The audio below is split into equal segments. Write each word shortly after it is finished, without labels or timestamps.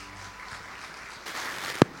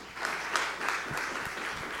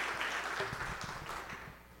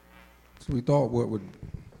So we thought what would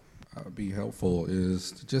be helpful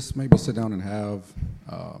is to just maybe sit down and have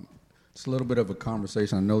just a little bit of a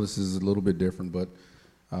conversation. I know this is a little bit different, but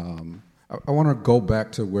I want to go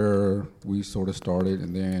back to where we sort of started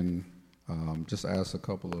and then just ask a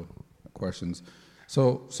couple of questions.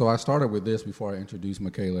 So I started with this before I introduced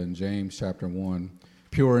Michaela. In James chapter 1,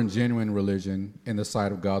 pure and genuine religion in the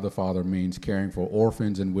sight of God the Father means caring for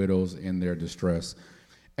orphans and widows in their distress.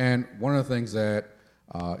 And one of the things that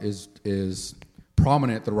is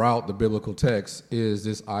prominent throughout the biblical text is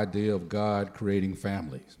this idea of God creating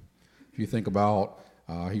families. If you think about,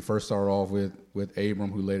 he first started off with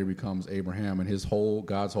Abram, who later becomes Abraham, and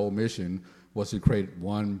God's whole mission was to create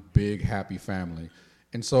one big happy family.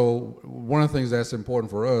 And so one of the things that's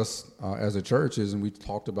important for us as a church is, and we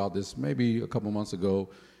talked about this maybe a couple months ago,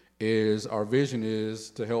 is our vision is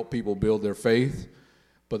to help people build their faith,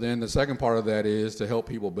 but then the second part of that is to help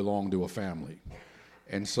people belong to a family.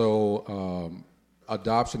 And so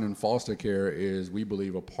adoption and foster care is, we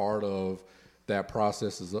believe, a part of that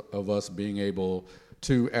process of us being able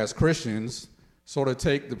to, as Christians, sort of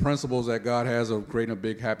take the principles that God has of creating a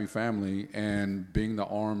big happy family and being the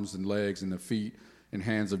arms and legs and the feet and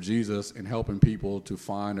hands of Jesus and helping people to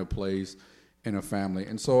find a place in a family.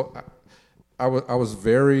 And so I was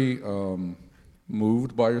very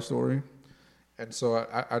moved by your story. And so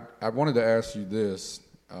I wanted to ask you this,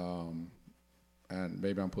 and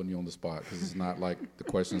maybe I'm putting you on the spot because it's not like the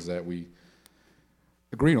questions that we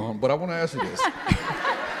agreed on, but I want to ask you this.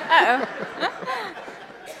 Uh-oh.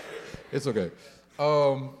 It's okay.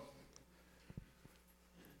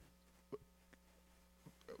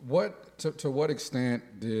 To what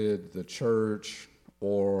extent did the church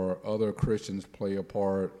or other Christians play a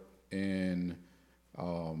part in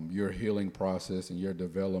your healing process and your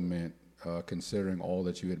development, considering all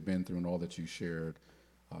that you had been through and all that you shared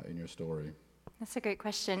in your story? That's a great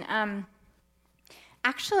question.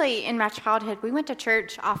 Actually, in my childhood, we went to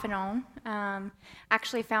church off and on.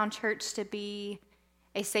 Actually found church to be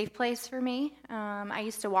a safe place for me. I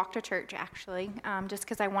used to walk to church, actually, just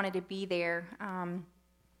because I wanted to be there,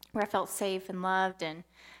 where I felt safe and loved, and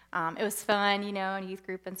it was fun, in youth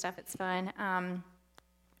group and stuff, it's fun.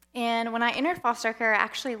 And when I entered foster care, I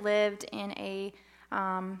actually lived in a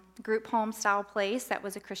group home style place that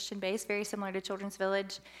was a Christian base, very similar to Children's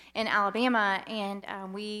Village in Alabama, and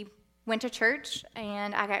we went to church,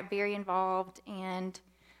 and I got very involved, and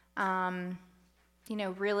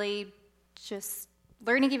really just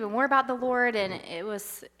learning even more about the Lord, and it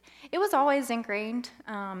was always ingrained.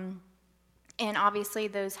 And obviously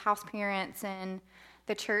those house parents and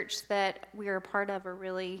the church that we were a part of are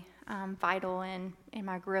really vital in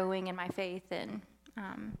my growing in my faith. And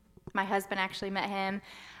my husband, actually met him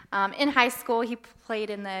in high school. He played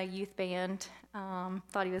in the youth band.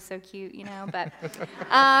 Thought he was so cute, but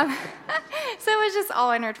so it was just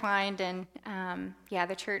all intertwined. And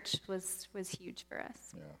the church was huge for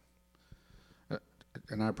us. Yeah.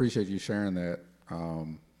 And I appreciate you sharing that.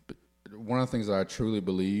 One of the things that I truly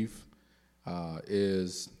believe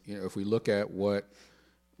is, if we look at what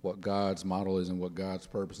God's model is and what God's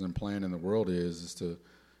purpose and plan in the world is to,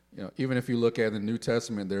 even if you look at the New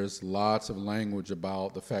Testament, there's lots of language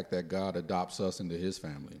about the fact that God adopts us into his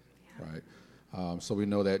family, right? So we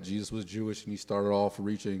know that Jesus was Jewish and he started off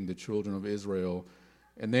reaching the children of Israel,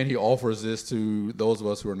 and then he offers this to those of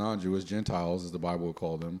us who are non-Jewish, Gentiles, as the Bible would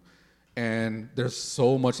call them. And there's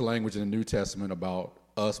so much language in the New Testament about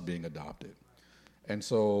us being adopted. And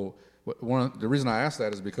so the reason I ask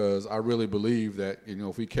that is because I really believe that,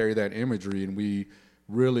 if we carry that imagery and we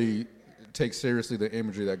really take seriously the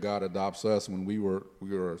imagery that God adopts us when we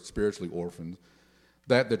were spiritually orphans,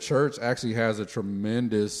 that the church actually has a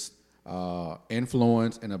tremendous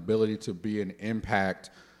influence and ability to be an impact.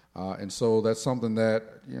 And so that's something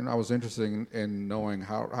that, I was interested in knowing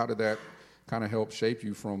how did that kind of help shape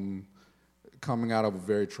you from coming out of a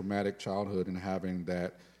very traumatic childhood and having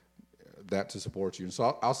that to support you. And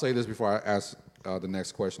so I'll say this before I ask the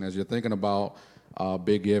next question. As you're thinking about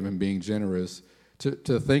Big Give and being generous,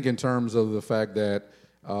 to think in terms of the fact that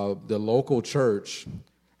the local church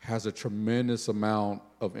has a tremendous amount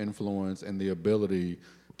of influence and the ability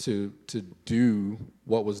to do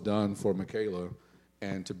what was done for Michaela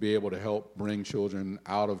and to be able to help bring children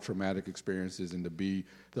out of traumatic experiences and to be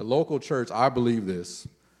the local church. I believe this.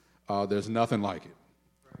 There's nothing like it.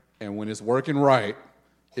 And when it's working right,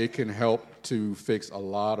 it can help to fix a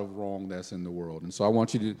lot of wrong that's in the world. And so I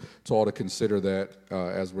want you to all to consider that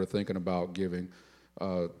as we're thinking about giving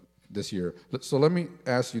this year. So let me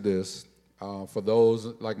ask you this. For those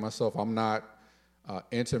like myself, I'm not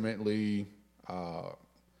intimately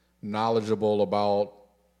knowledgeable about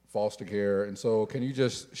foster care. And so can you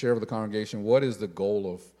just share with the congregation, what is the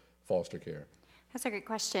goal of foster care? That's a great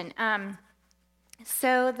question.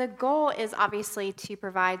 So the goal is obviously to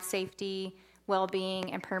provide safety,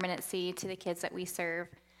 well-being, and permanency to the kids that we serve.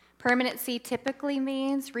 Permanency typically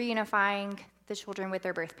means reunifying the children with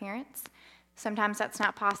their birth parents. Sometimes that's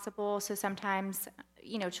not possible, so sometimes,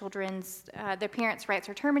 their parents' rights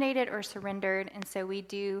are terminated or surrendered, and so we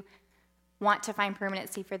do want to find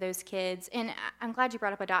permanency for those kids. And I'm glad you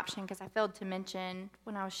brought up adoption, because I failed to mention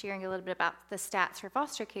when I was sharing a little bit about the stats for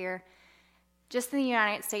foster care. Just in the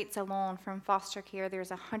United States alone, from foster care,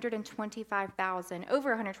 there's over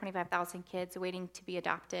 125,000 kids waiting to be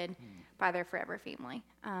adopted by their forever family.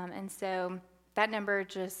 And so that number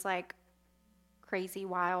just crazy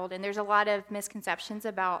wild. And there's a lot of misconceptions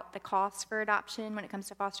about the cost for adoption when it comes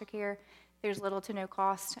to foster care. There's little to no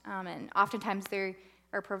cost. And oftentimes they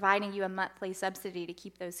are providing you a monthly subsidy to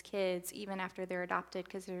keep those kids even after they're adopted,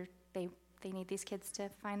 because they need these kids to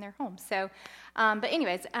find their home. So,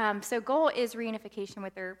 so goal is reunification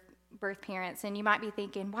with their birth parents. And you might be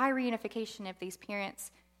thinking, why reunification if these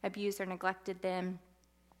parents abused or neglected them?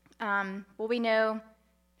 Well, we know,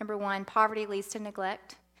 number one, poverty leads to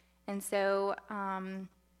neglect. And so,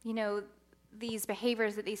 these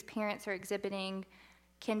behaviors that these parents are exhibiting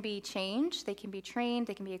can be changed. They can be trained.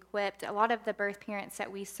 They can be equipped. A lot of the birth parents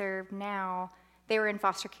that we serve now, they were in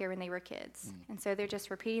foster care when they were kids. And so they're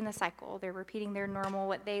just repeating the cycle. They're repeating their normal,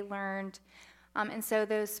 what they learned. And so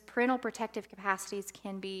those parental protective capacities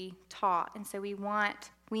can be taught. And so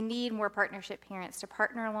we need more partnership parents to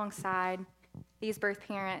partner alongside these birth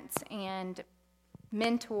parents and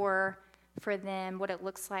mentor for them what it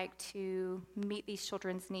looks like to meet these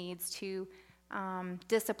children's needs, to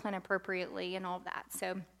discipline appropriately and all of that.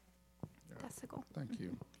 So that's the goal. Thank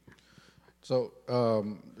you. So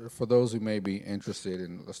for those who may be interested,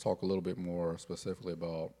 and let's talk a little bit more specifically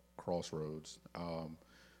about Crossroads.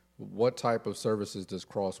 What type of services does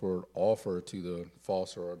Crossroads offer to the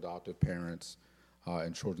foster or adoptive parents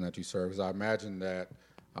and children that you serve? Because I imagine that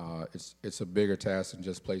it's a bigger task than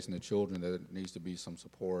just placing the children, that it needs to be some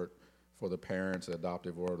support for the parents, the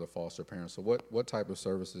adoptive or the foster parents. So what type of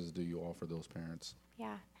services do you offer those parents?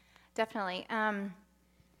 Yeah, definitely.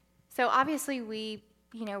 So obviously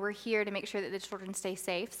we're here to make sure that the children stay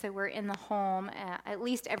safe. So we're in the home at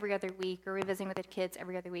least every other week, or we're visiting with the kids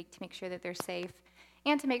every other week to make sure that they're safe,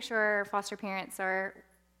 and to make sure foster parents are,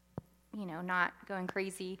 not going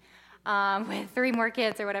crazy with 3 more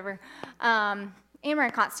kids or whatever. And we're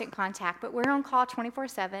in constant contact, but we're on call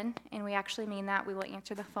 24/7, and we actually mean that. We will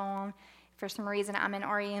answer the phone. If for some reason I'm in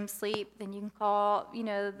REM sleep, then you can call,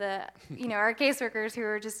 our caseworkers, who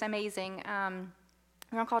are just amazing.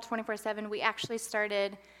 We're on call 24/7. We actually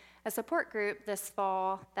started a support group this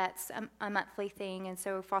fall that's a monthly thing, and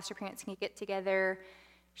so foster parents can get together,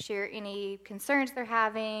 share any concerns they're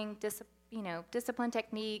having, discipline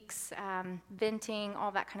techniques, venting,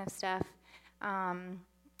 all that kind of stuff.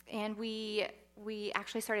 And we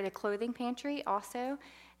actually started a clothing pantry also,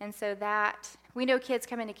 and so that we know kids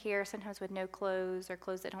come into care sometimes with no clothes, or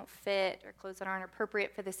clothes that don't fit, or clothes that aren't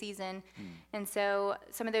appropriate for the season. And so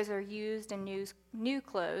some of those are used and new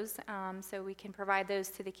clothes, so we can provide those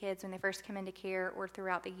to the kids when they first come into care or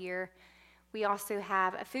throughout the year. We also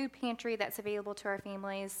have a food pantry that's available to our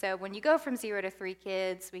families. So when you go from 0 to 3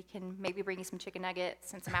 kids, we can maybe bring you some chicken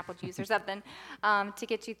nuggets and some apple juice or something to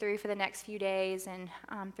get you through for the next few days and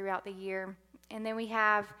throughout the year. And then we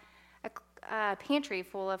have a pantry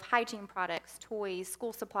full of hygiene products, toys,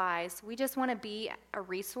 school supplies. We just want to be a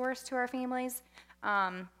resource to our families.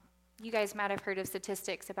 You guys might have heard of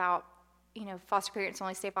statistics about, foster parents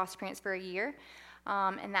only stay foster parents for a year.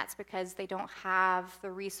 And that's because they don't have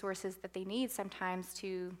the resources that they need sometimes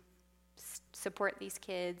to support these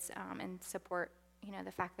kids and support,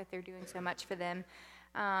 the fact that they're doing so much for them.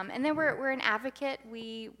 And then we're an advocate.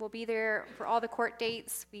 We will be there for all the court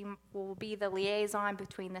dates. We will be the liaison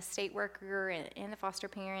between the state worker and the foster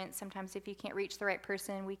parent. Sometimes if you can't reach the right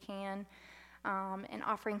person, we can. And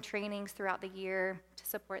offering trainings throughout the year to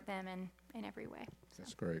support them in every way. So.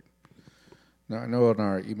 That's great. Now, I know in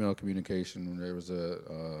our email communication, there was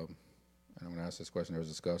and I'm going to ask this question, there was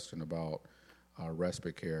a discussion about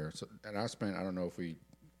respite care. So, and I don't know if we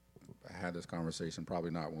had this conversation,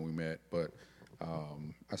 probably not when we met, but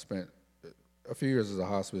I spent a few years as a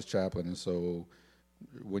hospice chaplain, and so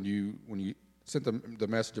when you sent the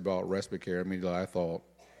message about respite care, immediately I thought,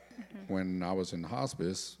 when I was in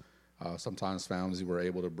hospice, sometimes families were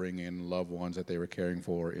able to bring in loved ones that they were caring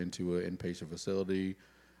for into an inpatient facility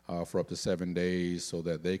for up to 7 days so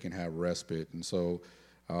that they can have respite. And so,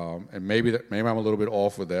 and maybe I'm a little bit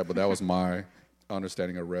off with that, but that was my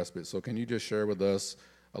understanding of respite. So can you just share with us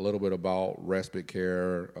a little bit about respite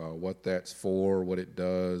care, what that's for, what it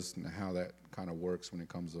does, and how that kind of works when it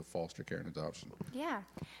comes to foster care and adoption? Yeah.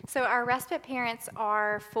 So our respite parents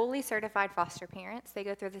are fully certified foster parents. They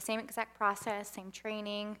go through the same exact process, same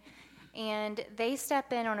training, and they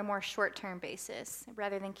step in on a more short-term basis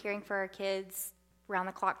rather than caring for our kids around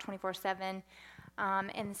the clock 24/7.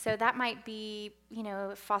 And so that might be,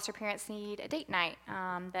 if foster parents need a date night,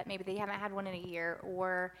 that maybe they haven't had one in a year,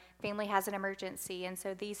 or family has an emergency. And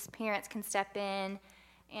so these parents can step in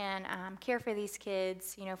and care for these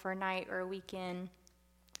kids, for a night or a weekend.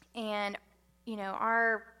 And,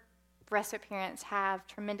 our respite parents have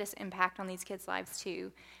tremendous impact on these kids' lives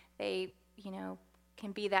too. They,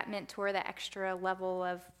 can be that mentor, that extra level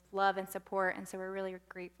of love and support. And so we're really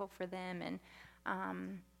grateful for them. And,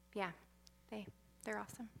 they're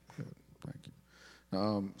awesome. Good. Thank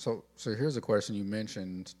you. So here's a question. You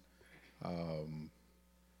mentioned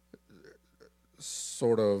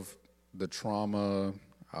sort of the trauma,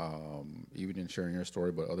 even in sharing your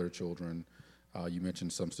story, but other children. You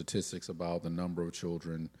mentioned some statistics about the number of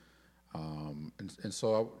children. And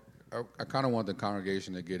so I kind of want the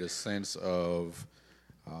congregation to get a sense of,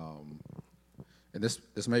 and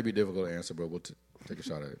this may be difficult to answer, but we'll take a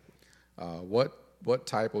shot at it. What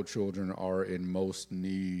type of children are in most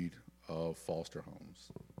need of foster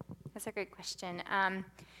homes? That's a great question.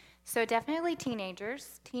 So definitely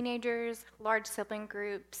teenagers, large sibling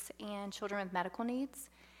groups, and children with medical needs.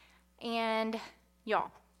 And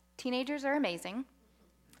y'all, teenagers are amazing.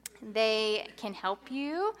 They can help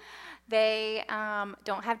you. They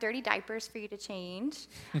don't have dirty diapers for you to change.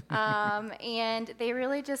 And they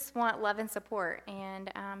really just want love and support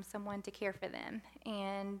and someone to care for them.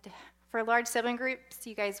 And for large sibling groups,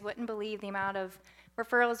 you guys wouldn't believe the amount of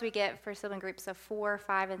referrals we get for sibling groups of 4,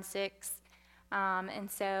 5, and 6.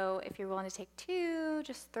 And so if you're willing to take 2,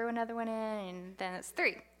 just throw another one in, and then it's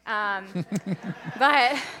 3.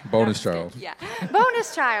 But bonus child. Yeah,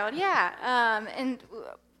 bonus child, yeah. And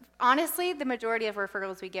honestly, the majority of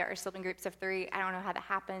referrals we get are sibling groups of 3. I don't know how that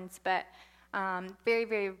happens, but very,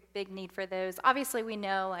 very big need for those. Obviously, we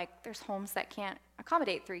know there's homes that can't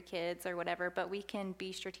accommodate 3 kids or whatever, but we can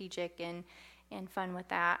be strategic and fun with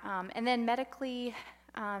that. And then medically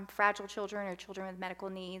fragile children or children with medical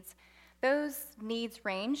needs, those needs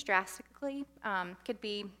range drastically. Could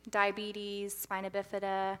be diabetes, spina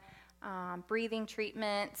bifida, breathing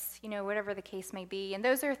treatments, whatever the case may be. And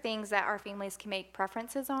those are things that our families can make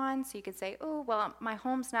preferences on. So you could say, oh, well, my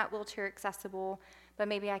home's not wheelchair accessible, but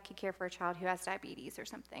maybe I could care for a child who has diabetes or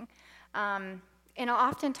something. And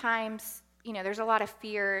oftentimes, there's a lot of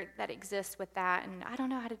fear that exists with that, and I don't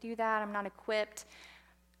know how to do that, I'm not equipped.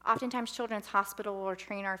 Oftentimes, Children's Hospital will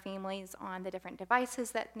train our families on the different devices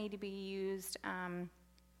that need to be used,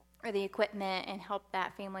 or the equipment, and help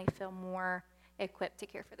that family feel more equipped to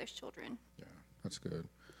care for those children. Yeah, that's good.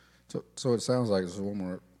 So it sounds like there's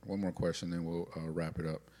one more question, then we'll wrap it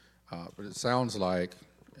up. But it sounds like,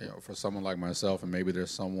 for someone like myself, and maybe there's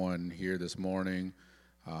someone here this morning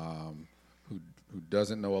who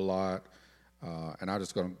doesn't know a lot, and I'm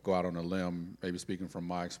just going to go out on a limb, maybe speaking from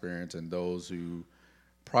my experience, and those who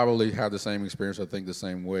probably have the same experience or think the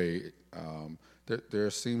same way. There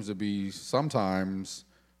seems to be sometimes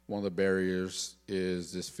one of the barriers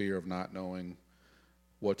is this fear of not knowing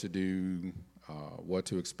what to do, what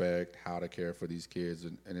to expect, how to care for these kids.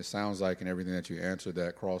 And it sounds like in everything that you answered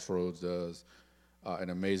that Crossroads does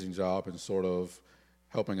an amazing job in sort of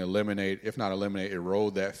helping eliminate, if not eliminate,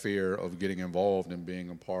 erode that fear of getting involved and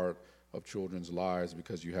being a part of children's lives,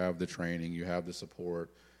 because you have the training, you have the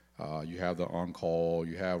support, you have the on-call,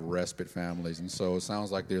 you have respite families. And so it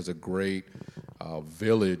sounds like there's a great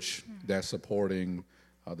village that's supporting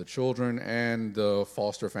the children and the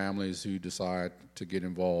foster families who decide to get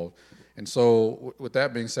involved. And so with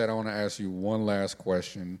that being said, I want to ask you one last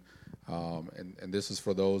question, and this is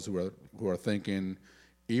for those who are thinking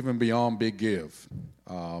even beyond Big Give,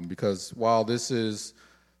 because while this is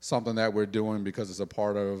something that we're doing because it's a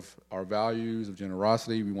part of our values of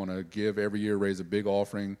generosity, we want to give every year, raise a big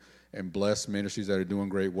offering, and bless ministries that are doing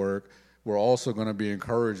great work. We're also going to be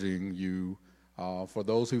encouraging you, for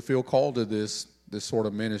those who feel called to this sort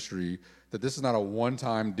of ministry, that this is not a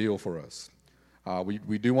one-time deal for us.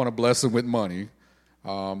 We do want to bless them with money,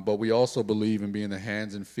 but we also believe in being the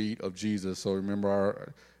hands and feet of Jesus. So remember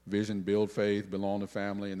our vision: build faith, belong to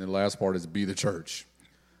family, and the last part is be the church.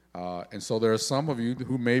 And so there are some of you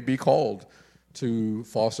who may be called to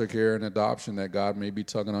foster care and adoption, that God may be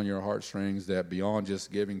tugging on your heartstrings, that beyond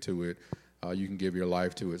just giving to it, you can give your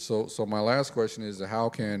life to it. So my last question is, how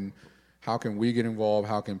can we get involved?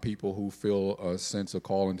 How can people who feel a sense of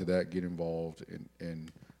calling to that get involved in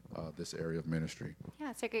this area of ministry?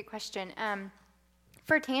 Yeah, it's a great question.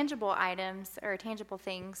 For tangible items or tangible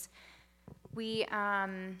things, we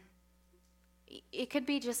it could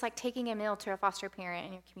be just like taking a meal to a foster parent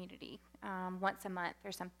in your community once a month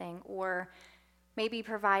or something, or maybe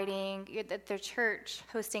providing the church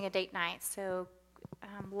hosting a date night. So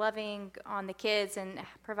loving on the kids and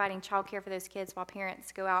providing childcare for those kids while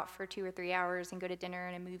parents go out for 2 or 3 hours and go to dinner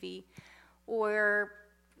and a movie, or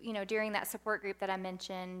during that support group that I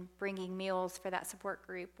mentioned, bringing meals for that support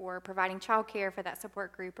group, or providing childcare for that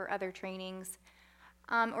support group, or other trainings.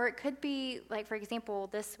 Or it could be, like, for example,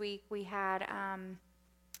 this week we had,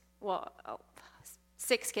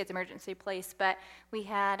 6 kids emergency place, but we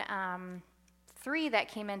had 3 that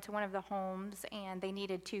came into one of the homes, and they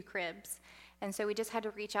needed 2 cribs. And so we just had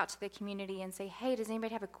to reach out to the community and say, hey, does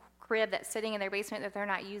anybody have a crib that's sitting in their basement that they're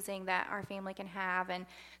not using that our family can have? And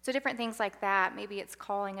so different things like that. Maybe it's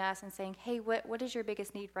calling us and saying, hey, what is your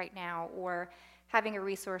biggest need right now? Or having a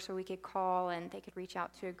resource where we could call and they could reach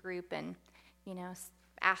out to a group and,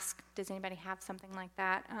 ask, does anybody have something like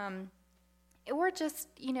that? Or just,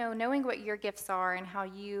 knowing what your gifts are and how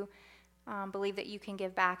you believe that you can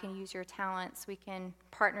give back and use your talents. We can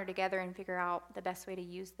partner together and figure out the best way to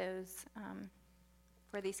use those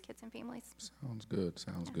for these kids and families. Sounds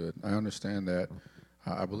good. I understand that.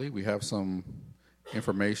 I believe we have some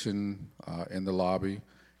information in the lobby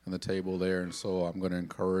and the table there, and so I'm going to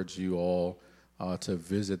encourage you all to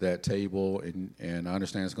visit that table, and I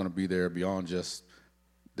understand it's going to be there beyond just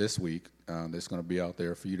this week. It's going to be out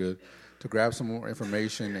there for you to grab some more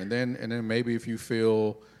information, and then maybe if you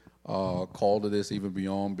feel called to this even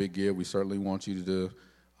beyond Big Give, we certainly want you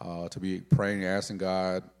to be praying, asking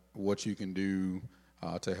God what you can do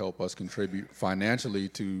to help us contribute financially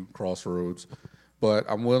to Crossroads. But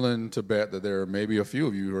I'm willing to bet that there are maybe a few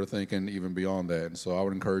of you who are thinking even beyond that. And so I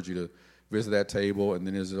would encourage you to visit that table, and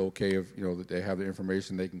then is it okay if that they have the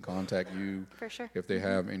information, they can contact you for sure if they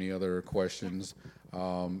have any other questions.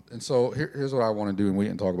 And so here's what I want to do, and we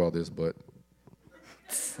didn't talk about this, but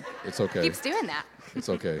it's okay. Keeps doing that. It's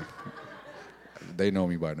okay. They know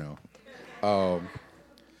me by now. I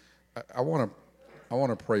want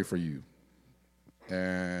to pray for you,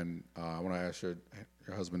 and I want to ask your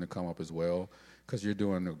husband to come up as well, because you're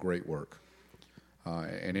doing a great work.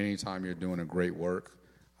 And anytime you're doing a great work,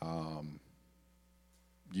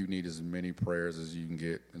 you need as many prayers as you can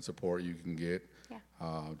get and support you can get,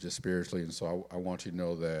 just spiritually. And so I want you to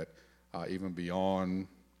know that even beyond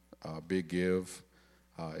Big Give,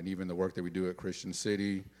 and even the work that we do at Christian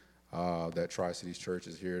City, that Tri-Cities Church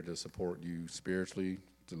is here to support you spiritually,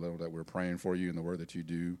 to know that we're praying for you and the work that you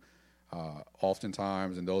do.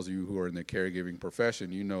 Oftentimes, and those of you who are in the caregiving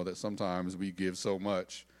profession, you know that sometimes we give so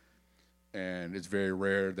much, and it's very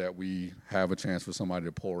rare that we have a chance for somebody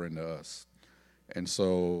to pour into us. And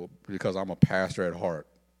so, because I'm a pastor at heart,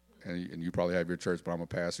 and you probably have your church, but I'm a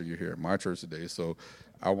pastor, you're here at my church today, so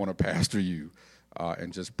I want to pastor you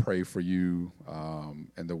and just pray for you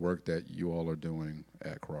and the work that you all are doing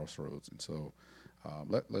at Crossroads. And so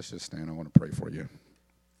let's just stand. I want to pray for you.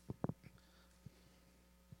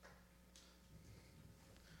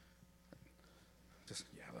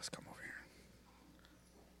 Let's come over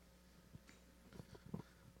here.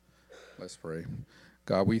 Let's pray.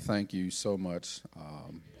 God, we thank you so much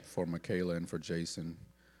for Michaela and for Jason.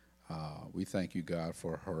 We thank you, God,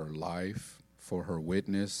 for her life, for her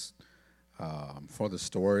witness, for the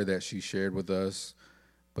story that she shared with us,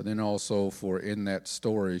 but then also for in that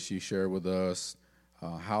story she shared with us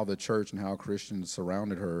how the church and how Christians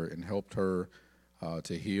surrounded her and helped her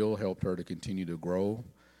to heal, helped her to continue to grow.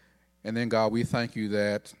 And then, God, we thank you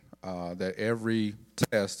that that every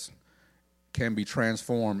test can be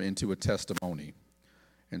transformed into a testimony.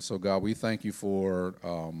 And so, God, we thank you for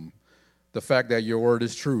the fact that your word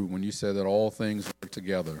is true when you said that all things work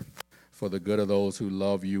together for the good of those who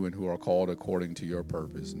love you and who are called according to your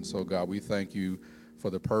purpose. And so, God, we thank you for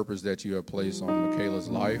the purpose that you have placed on Michaela's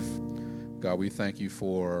life. God, we thank you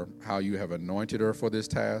for how you have anointed her for this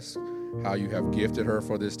task, how you have gifted her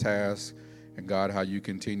for this task, and God, how you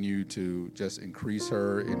continue to just increase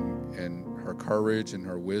her in her courage and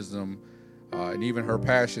her wisdom, and even her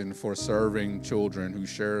passion for serving children who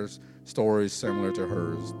shares stories similar to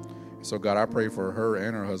hers. So, God, I pray for her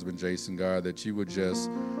and her husband, Jason, God, that you would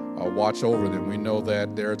just watch over them. We know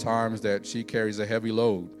that there are times that she carries a heavy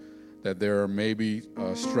load, that there are maybe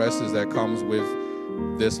stresses that comes with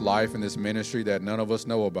this life and this ministry that none of us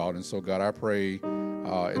know about. And so, God, I pray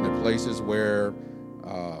in the places where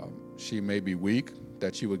she may be weak,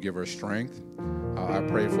 that you would give her strength. I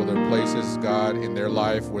pray for the places, God, in their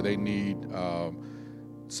life where they need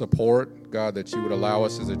support, God, that you would allow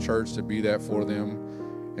us as a church to be that for them.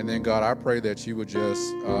 And then, God, I pray that you would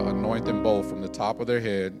just anoint them both from the top of their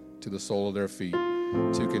head to the sole of their feet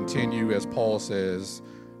to continue, as Paul says,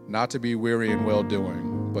 not to be weary in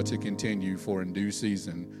well-doing, but to continue, for in due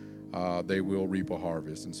season they will reap a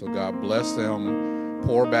harvest. And so, God, bless them,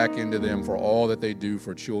 pour back into them for all that they do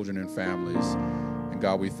for children and families. And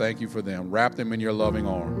God, we thank you for them. Wrap them in your loving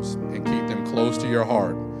arms and keep them close to your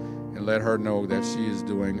heart, and let her know that she is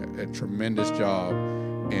doing a tremendous job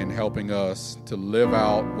in helping us to live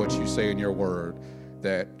out what you say in your word,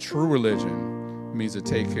 that true religion means to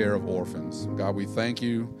take care of orphans. God, we thank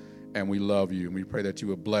you and we love you, and we pray that you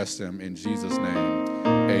would bless them in Jesus' name.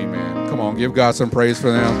 Amen. Come on, give God some praise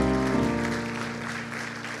for them.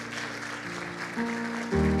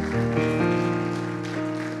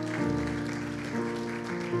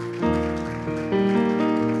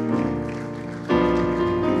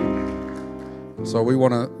 So we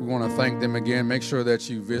want to thank them again. Make sure that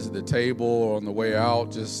you visit the table or on the way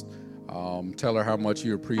out. Just tell her how much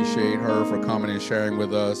you appreciate her for coming and sharing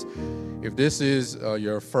with us. If this is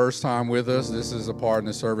your first time with us, this is a part in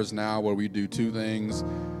the service now where we do two things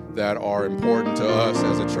that are important to us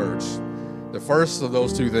as a church. The first of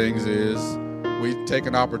those two things is we take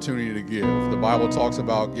an opportunity to give. The Bible talks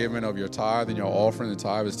about giving of your tithe and your offering. The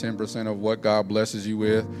tithe is 10% of what God blesses you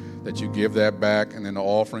with, that you give that back, and then the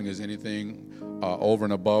offering is anything over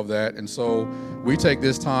and above that. And so we take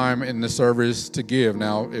this time in the service to give.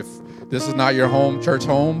 Now, if this is not your home, church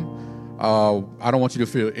home, I don't want you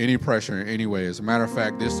to feel any pressure in any way. As a matter of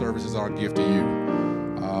fact, this service is our gift to you.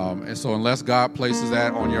 And so unless God places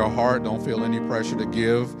that on your heart, don't feel any pressure to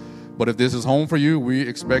give. But if this is home for you, we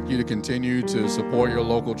expect you to continue to support your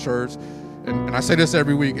local church. And I say this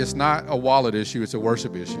every week, it's not a wallet issue, it's a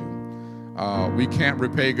worship issue. We can't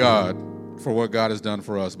repay God for what God has done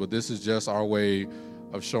for us, but this is just our way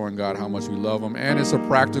of showing God how much we love him, and it's a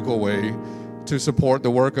practical way to support the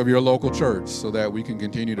work of your local church so that we can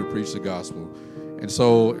continue to preach the gospel. And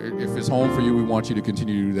so if it's home for you, we want you to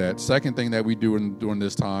continue to do that. Second thing that we do during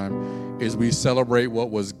this time is we celebrate what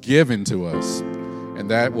was given to us, and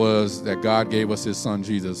that was that God gave us his son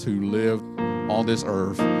Jesus, who lived on this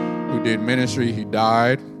earth, who did ministry, he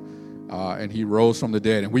died, and he rose from the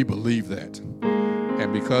dead, and we believe that.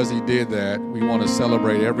 And because he did that, we want to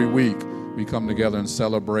celebrate every week. We come together and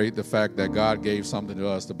celebrate the fact that God gave something to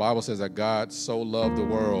us. The Bible says that God so loved the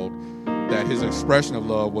world that his expression of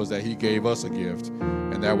love was that he gave us a gift,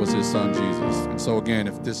 and that was his son Jesus. And so again,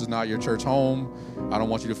 if this is not your church home, I don't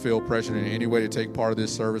want you to feel pressured in any way to take part of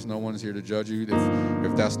this service. No one's here to judge you.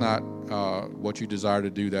 If that's not what you desire to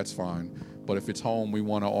do, that's fine. But if it's home, we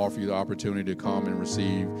want to offer you the opportunity to come and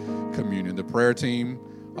receive communion. The prayer team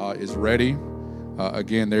is ready.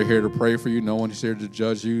 Again, they're here to pray for you. No one's here to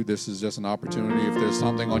judge you. This is just an opportunity. If there's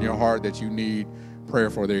something on your heart that you need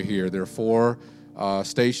prayer for, they're here. There are 4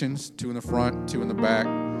 stations, 2 in the front, 2 in the back.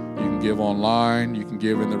 You can give online. You can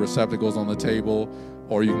give in the receptacles on the table,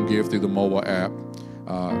 or you can give through the mobile app.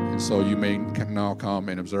 And so you may now come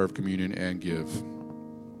and observe communion and give.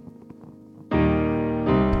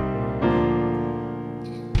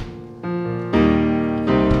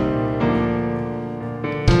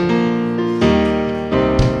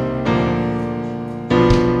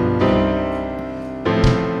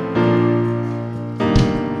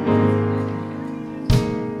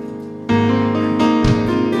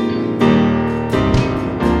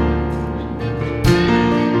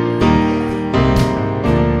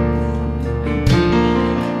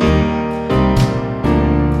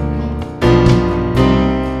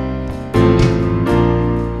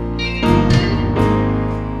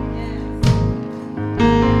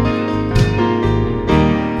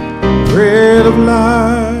 Of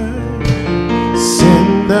life,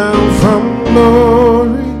 sent down from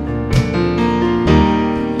glory.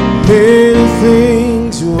 Many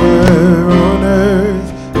things you were on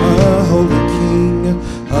earth, a holy king,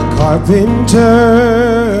 a carpenter.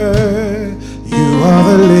 You are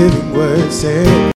the living word, say